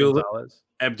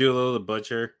 Abdullah the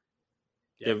Butcher.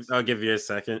 Yes. I'll give you a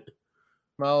second.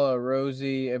 Kamala,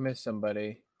 Rosie. I missed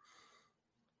somebody.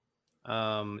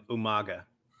 Umaga.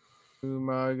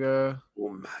 Umaga.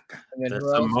 And then The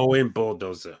who else? Samoan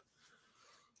bulldozer.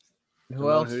 Who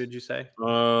else? Who did you say?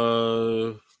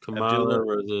 Kamala,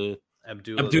 Rosie.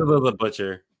 Abdullah the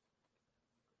Butcher.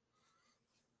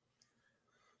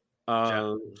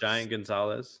 Giant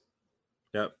Gonzalez.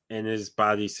 Yep, in his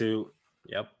bodysuit.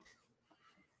 Yep.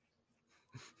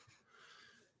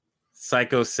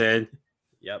 Psycho Sid.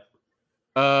 Yep.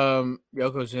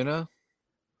 Yokozuna.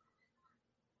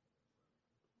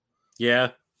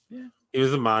 Yeah. Yeah. He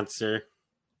was a monster.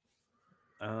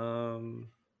 And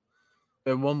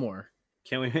one more.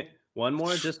 Can we one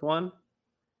more? Just one?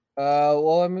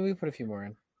 Well, I mean, we put a few more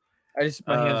in. I just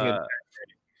my hands get.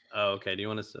 Oh, okay. Do you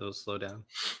want to slow down?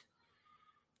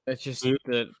 It's just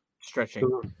the stretching.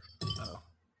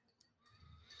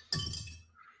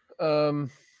 Who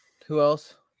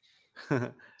else?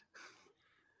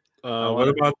 What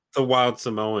about the Wild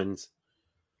Samoans?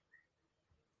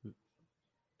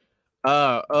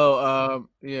 Yeah.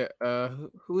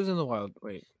 Who's in the Wild?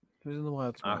 Wait, who's in the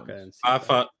Wild Samoans?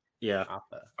 Alpha. Yeah.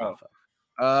 Alpha.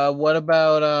 What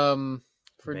about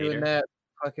for Vader. doing that?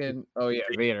 Fucking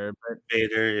Vader. But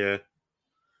Vader. Yeah.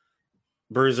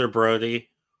 Bruiser Brody.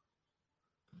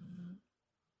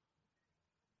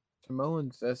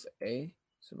 Samoans. S.A.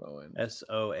 Samoan.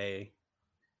 S.O.A.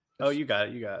 Oh, you got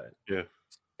it. Yeah.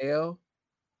 A.O.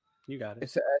 You got it.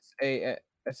 It's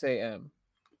S.A.M.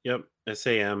 Yep.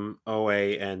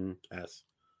 SAMOANS.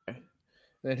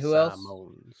 Then who else?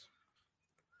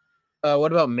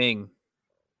 What about Ming?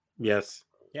 Yes.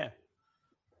 Yeah.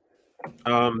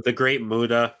 The Great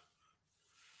Muda.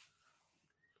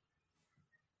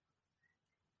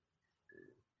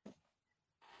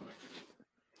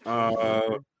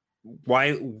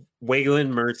 Waylon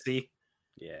Mercy.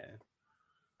 Yeah.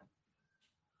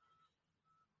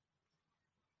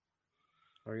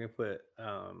 We're gonna put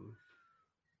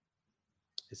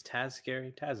is Taz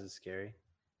scary? Taz is scary.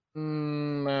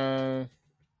 Marty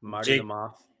the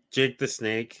Moth. Jake the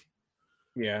Snake.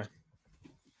 Yeah.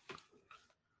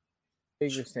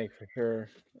 Jake the Snake for sure.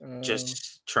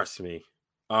 Just trust me.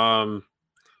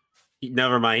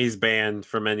 Never mind. He's banned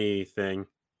from anything.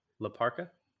 La Parka?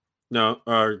 No,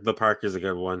 or the Park is a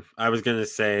good one. I was gonna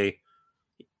say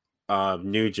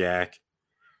New Jack.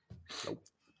 Nope.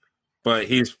 But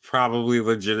he's probably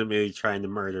legitimately trying to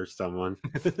murder someone.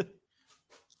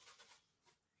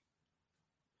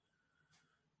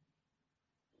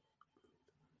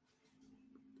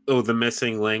 Oh, the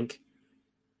missing link.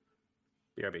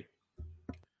 BRB.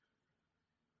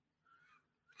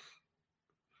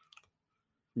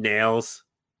 Nails.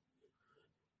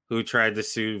 Who tried to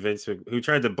sue who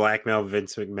tried to blackmail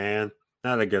Vince McMahon?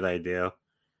 Not a good idea.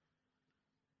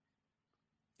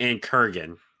 And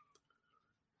Kurgan.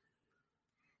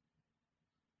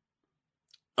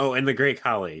 Oh, and the Great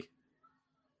Khali.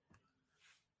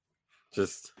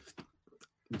 Just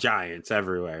giants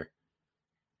everywhere.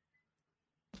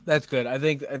 That's good. I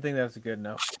think that's good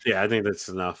enough. Yeah, I think that's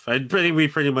enough. We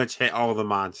pretty much hit all the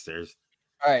monsters.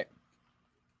 All right.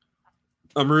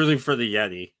 I'm rooting for the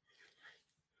Yeti.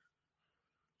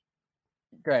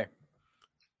 Okay.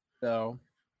 So,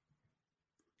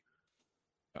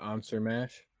 answer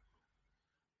mash.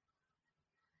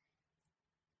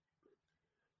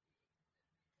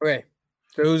 Okay.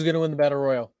 So who's gonna win the battle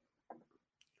royal?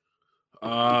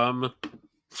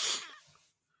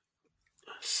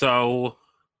 So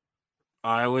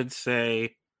I would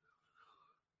say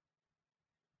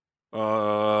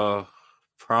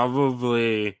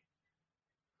probably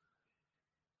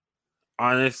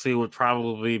honestly would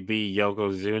probably be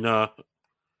Yokozuna.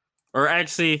 Or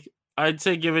actually, I'd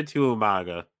say give it to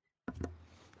Umaga.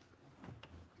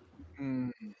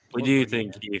 What do you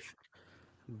think, Keith?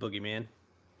 Boogeyman.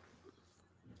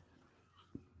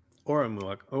 Or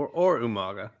Umaga. Or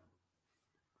Umaga.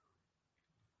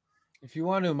 If you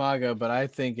want Umaga, but I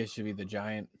think it should be the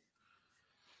Giant.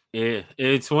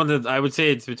 It's one of I would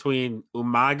say it's between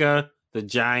Umaga, the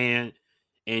Giant,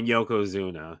 and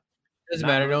Yokozuna. Doesn't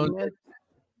Not matter. No Boogeyman?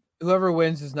 whoever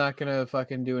wins is not gonna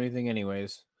fucking do anything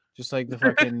anyways. Just like the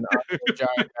fucking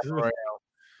Giant battle royal.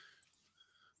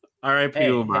 R.I.P. Hey,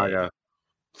 Umaga.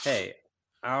 Hey,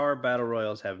 our battle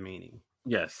royals have meaning.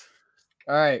 Yes.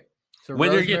 All right. So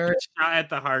Winner Rosemary, gets a shot at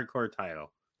the hardcore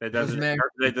title. That doesn't. Rosemary-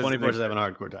 That doesn't 24/7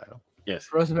 hardcore title. Yes.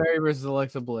 Rosemary versus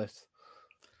Alexa Bliss.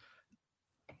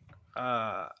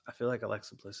 I feel like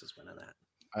Alexa Bliss is winning that.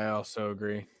 I also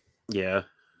agree. Yeah.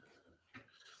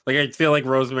 Like I feel like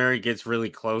Rosemary gets really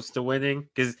close to winning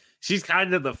because she's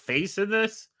kind of the face in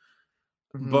this,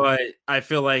 Mhm. but I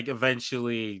feel like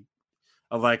eventually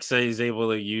Alexa is able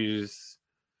to use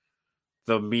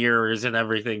the mirrors and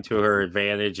everything to her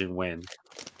advantage and win.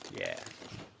 Yeah.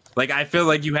 Like I feel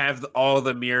like you have all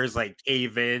the mirrors like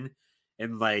cave in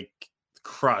and like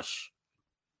crush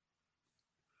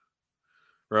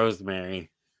Rosemary.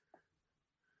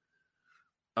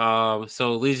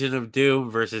 So Legion of Doom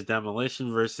versus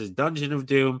Demolition versus Dungeon of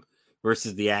Doom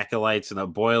versus the Acolytes in a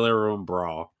boiler room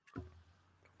brawl.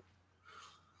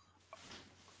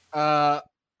 I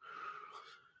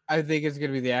think it's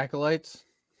gonna be the Acolytes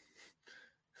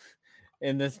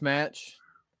in this match.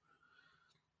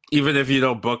 Even if you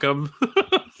don't book them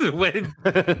to win,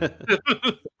 They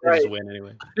just win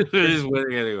anyway. they're just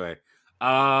winning anyway.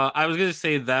 I was gonna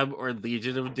say them or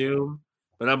Legion of Doom,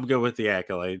 but I'm good with the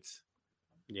Acolytes.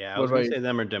 Yeah, I What was gonna about say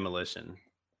them or Demolition,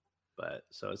 but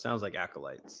so it sounds like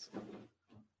Acolytes.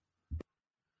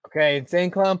 Okay,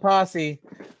 Insane Clown Posse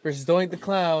versus Doink the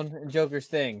Clown and Joker's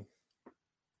Thing.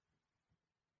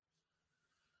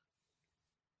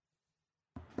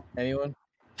 Anyone?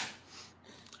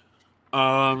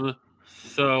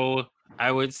 So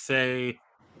I would say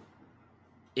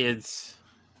it's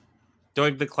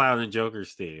Doink the Clown and Joker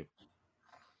Steve.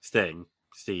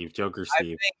 Joker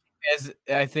Steve.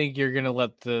 I think you're gonna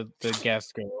let the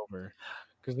guests go over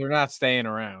because they're not staying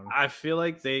around. I feel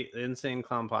like the Insane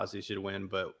Clown Posse should win,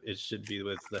 but it should be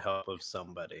with the help of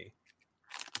somebody.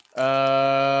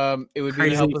 It would be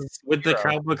the help of with the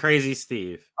Zero. help of Crazy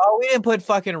Steve. Oh, we didn't put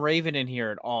fucking Raven in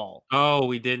here at all. Oh,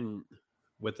 we didn't.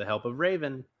 With the help of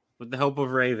Raven. With the help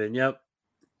of Raven, yep.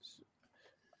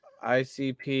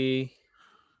 ICP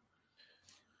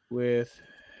with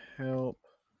help.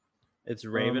 It's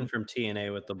Raven from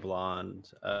TNA with the blonde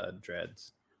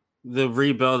dreads. The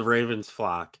rebuild Ravens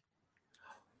flock.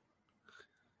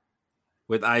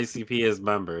 With ICP as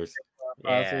members.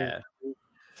 Yeah.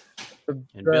 The,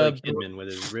 And Billy Kidman with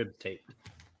his rib tape.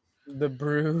 the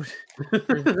Brood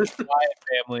versus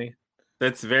Wyatt family.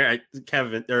 That's very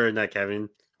Kevin or not Kevin.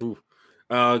 Ooh.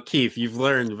 Keith, you've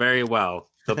learned very well.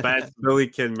 The best Billy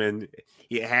Kidman,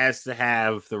 he has to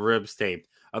have the ribs taped.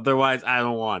 Otherwise, I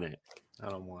don't want it. I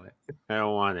don't want it. I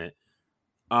don't want it.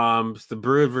 It's the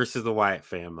Brood versus the Wyatt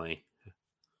family.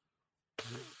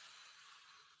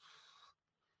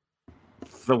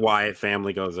 The Wyatt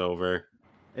family goes over.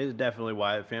 It's definitely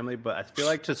Wyatt family, but I feel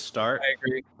like to start, I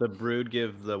agree. the Brood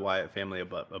give the Wyatt family a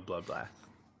bloodbath.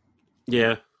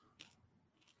 Yeah.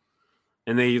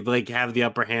 And they like have the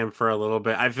upper hand for a little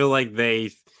bit. I feel like they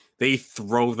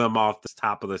throw them off the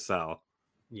top of the cell.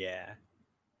 Yeah.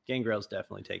 Gangrel's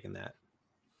definitely taking that.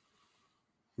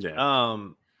 Yeah.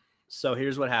 So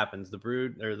here's what happens. The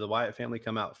Brood or the Wyatt family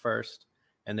come out first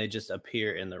and they just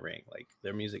appear in the ring. Like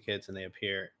their music hits and they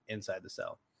appear inside the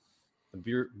cell.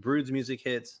 The Brood's music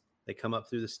hits, they come up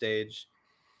through the stage,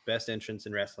 best entrance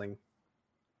in wrestling.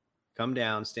 Come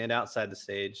down, stand outside the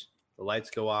stage, the lights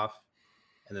go off,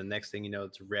 and the next thing you know,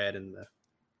 it's Red and the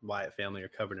Wyatt family are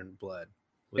covered in blood.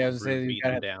 Yeah, I was gonna say, you beating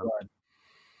gotta them have down. blood.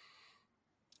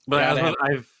 But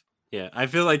I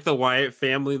feel like the Wyatt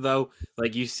family though,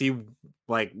 like you see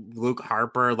like Luke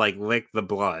Harper like lick the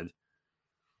blood.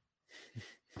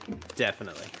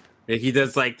 Definitely. Like, he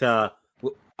does like the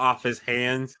off his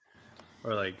hands.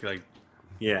 Or like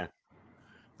Yeah.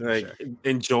 Like Sure.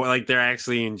 enjoy, like they're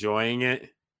actually enjoying it.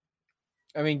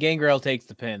 I mean, Gangrel takes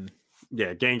the pin.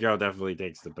 Yeah, Gangrel definitely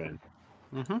takes the pin.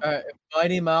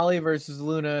 Mighty Molly versus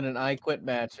Luna in an I Quit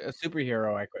match, a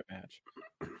superhero I Quit match.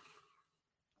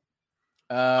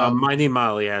 Mighty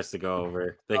Molly has to go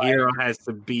over. The hero has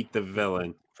to beat the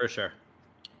villain. For sure.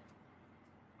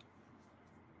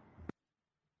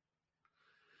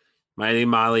 Mighty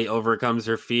Molly overcomes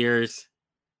her fears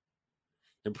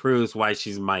and proves why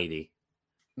she's mighty.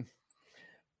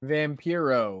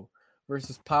 Vampiro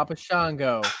versus Papa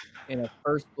Shango in a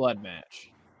first blood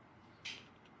match.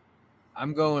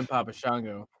 I'm going Papa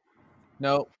Shango.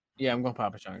 No, yeah, I'm going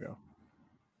Papa Shango.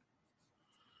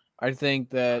 I think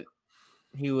that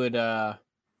he would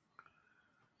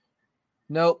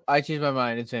nope, I changed my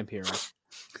mind. It's Vampiro.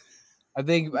 I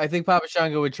think Papa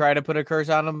Shango would try to put a curse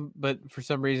on him, but for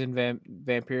some reason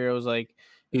Vampiro's like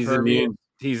He's impervious. immune.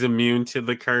 He's immune to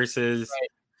the curses. Right.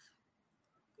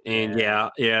 And yeah,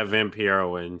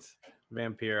 Vampiro wins.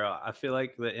 Vampiro. I feel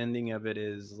like the ending of it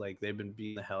is like they've been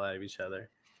beating the hell out of each other.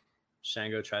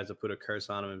 Shango tries to put a curse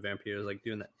on him, and Vampiro's like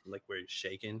doing that, like where he's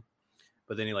shaking,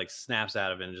 but then he like snaps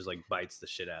out of it and just like bites the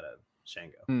shit out of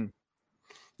Shango.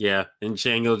 Yeah, and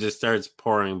Shango just starts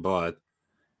pouring blood.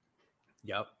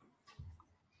 Yep.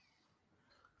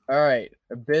 All right,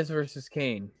 Abyss versus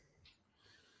Kane.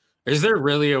 Is there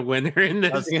really a winner in I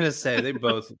was this? gonna say they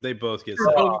both get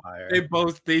set on fire.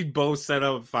 They both set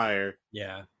up fire.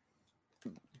 Yeah.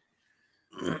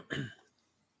 All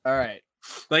right.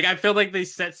 Like I feel like they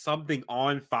set something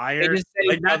on fire. They just set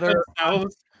Like each not other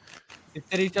themselves. They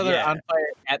set each other Yeah. on fire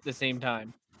at the same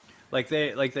time. Like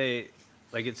it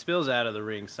spills out of the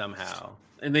ring somehow,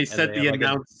 And they set they the have, like, a-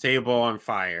 announce table on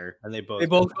fire. and they both They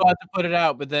both go out to put it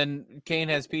out, but then Kane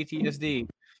has PTSD.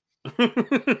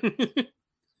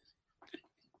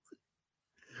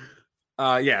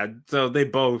 Yeah, so they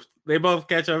both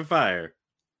catch on fire.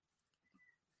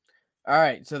 All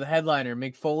right, so the headliner,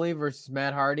 Mick Foley versus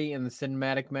Matt Hardy in the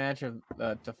cinematic match of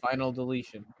to Final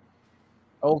Deletion.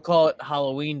 We'll call it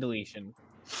Halloween Deletion.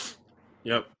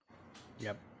 Yep.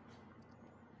 Yep.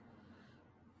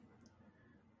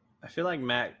 I feel like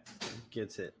Matt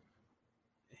gets it.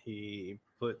 He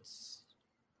puts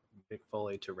Mick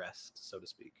Foley to rest, so to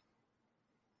speak.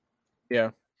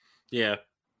 Yeah. Yeah.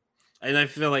 And I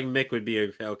feel like Mick would be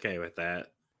okay with that.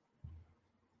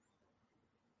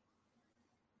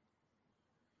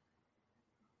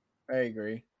 I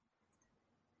agree.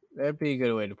 That'd be a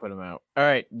good way to put him out. All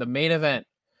right, the main event,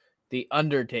 The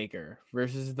Undertaker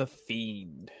versus The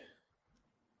Fiend.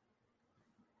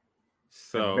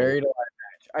 So Buried alive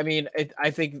match. I mean, I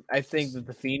think that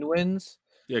The Fiend wins.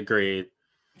 agreed.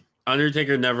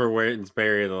 Undertaker never wins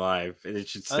buried alive, and it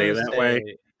should stay that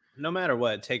way. No matter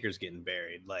what, Taker's getting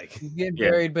buried. Like He's getting Yeah.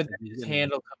 buried, but He's his getting-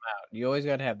 hand will come out. You always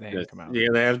got to have the hand come out. Yeah,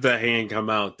 they have the hand come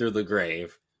out through the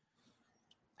grave.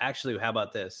 actually, how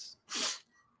about this?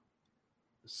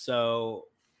 So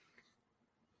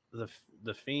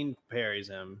the Fiend parries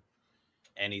him,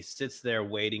 and he sits there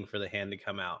waiting for the hand to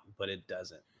come out, but it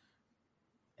doesn't.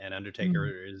 And Undertaker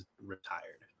is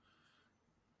retired.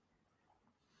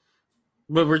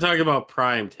 But we're talking about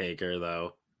Prime Taker,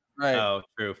 though. Right. Oh,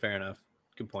 true. Fair enough.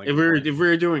 Good point. If we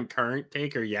were doing current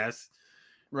Taker, yes.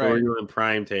 But we're right. doing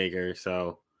Prime Taker,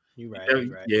 so You right.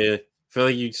 You right. yeah. I feel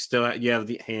like you have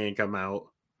the hand come out.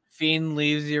 Fiend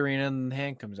leaves the arena and the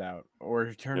hand comes out,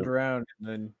 or turns Yep. around and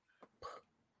then.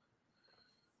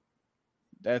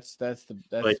 That's the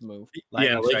Like- move.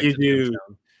 Lightning like strikes you the do.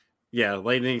 tombstone. Yeah,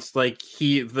 lightning's like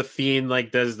the Fiend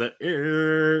like does the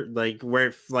like where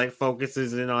it like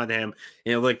focuses in on him,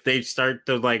 and like they start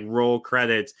to like roll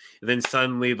credits, and then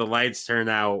suddenly the lights turn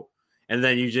out, and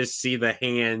then you just see the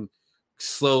hand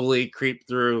slowly creep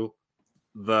through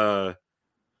the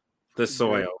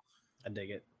soil. I dig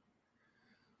it.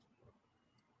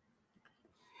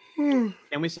 Can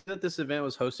we see that this event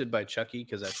was hosted by Chucky?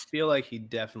 Because I feel like he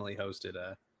definitely hosted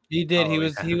a. He did. He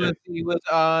Halloween. was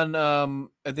on.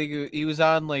 I think he was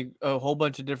on like a whole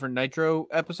bunch of different Nitro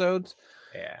episodes,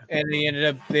 Yeah. and they ended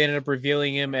up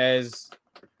revealing him as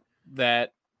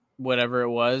that whatever it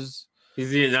was.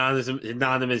 He's the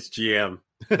anonymous GM.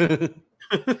 He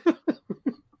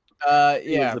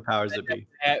Yeah, was the powers that be.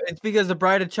 it's because the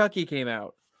Bride of Chucky came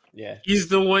out. Yeah. He's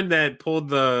the one that pulled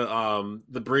the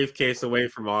briefcase away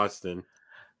from Austin.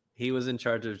 He was in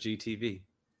charge of GTV.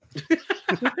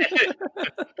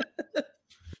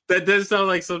 That does sound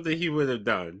like something he would have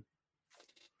done.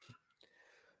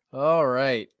 All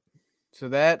right, so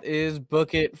that is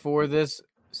book it for this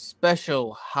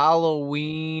special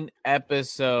Halloween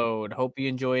episode. Hope you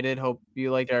enjoyed it. Hope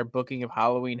you liked our booking of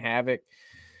Halloween Havoc.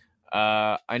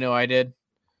 I know I did.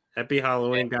 Happy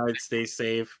Halloween, guys. Stay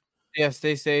safe. Yeah,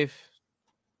 stay safe.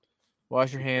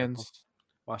 Wash your hands.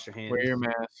 Wash your hands. Wear your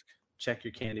mask. Check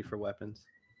your candy for weapons.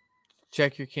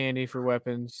 Check your candy for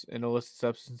weapons and illicit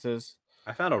substances.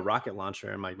 I found a rocket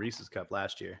launcher in my Reese's cup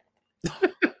last year.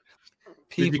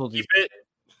 People Did you do. keep it?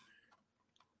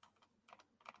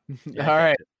 Yeah, All I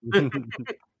right.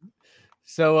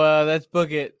 So let's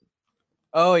book it.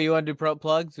 Oh, you want to do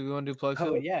plugs? Do we want to do plugs? Oh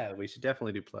Philip? yeah, we should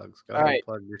definitely do plugs. Go All ahead right. and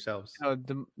plug yourselves. Oh,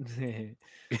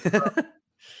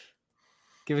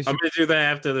 give us I'm your gonna do that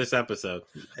after this episode.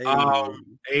 Hey.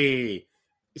 Hey,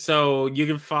 so you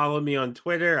can follow me on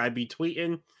Twitter. I be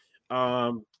tweeting.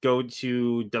 Go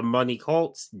to the Money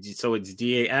Colts. So it's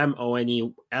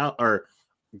DAMONEL or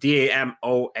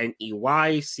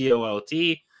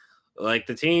DAMONEYCOLT. Like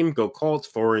the team, go Colts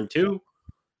 4-2.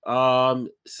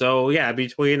 So yeah, I be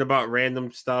tweeting about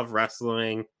random stuff,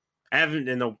 wrestling. I haven't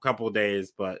in a couple of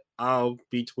days, but I'll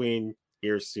be tweeting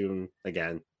here soon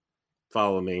again.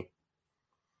 Follow me.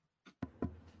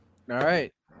 All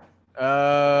right.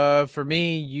 For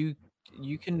me, you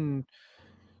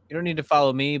don't need to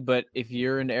follow me, but if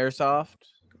you're in airsoft,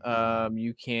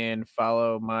 you can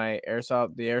follow the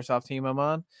airsoft team I'm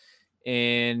on,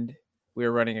 and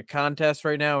we're running a contest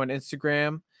right now on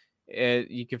Instagram.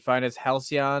 You can find us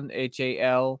Halcyon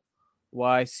HALYCON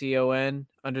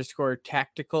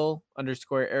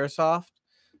 _tactical_airsoft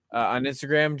on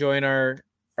Instagram. Join our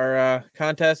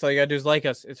contest. All you gotta do is like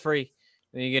us. It's free.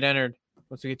 Then you get entered.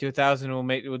 Once we get to 1,000,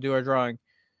 we'll do our drawing.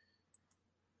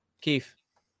 Keith.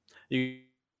 You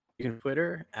can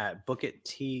Twitter at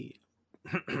BookItT. You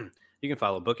can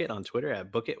follow Book It on Twitter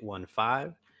at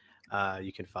BookIt15.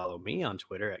 You can follow me on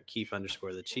Twitter at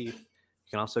Keith_the Chief.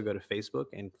 You can also go to Facebook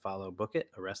and follow Book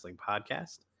It, a wrestling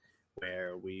podcast,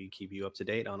 where we keep you up to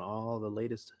date on all the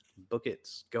latest Book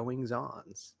It's goings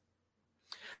ons.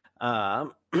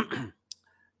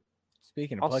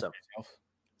 Speaking of Also, plugging yourself.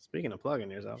 Speaking of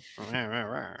plugging yourself,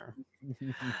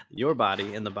 your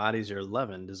body and the bodies you're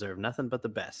loving deserve nothing but the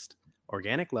best.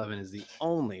 Organic Lovin' is the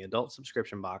only adult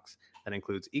subscription box that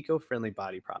includes eco-friendly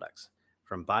body products.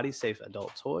 From body-safe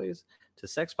adult toys to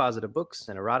sex-positive books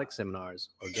and erotic seminars,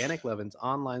 Organic Lovin's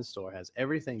online store has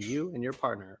everything you and your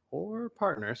partner or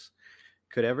partners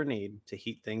could ever need to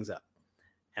heat things up.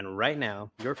 And right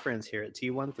now, your friends here at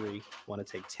T13 want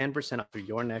to take 10% off of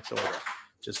your next order.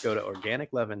 Just go to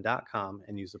organiclovin.com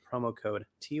and use the promo code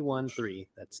T13.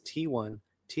 That's T1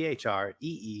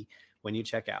 THREE when you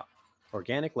check out.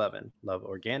 Organic Lovin'. Love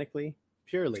organically,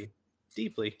 purely,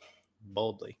 deeply,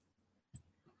 boldly.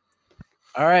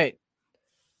 All right.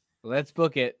 Let's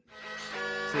book it.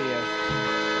 See ya.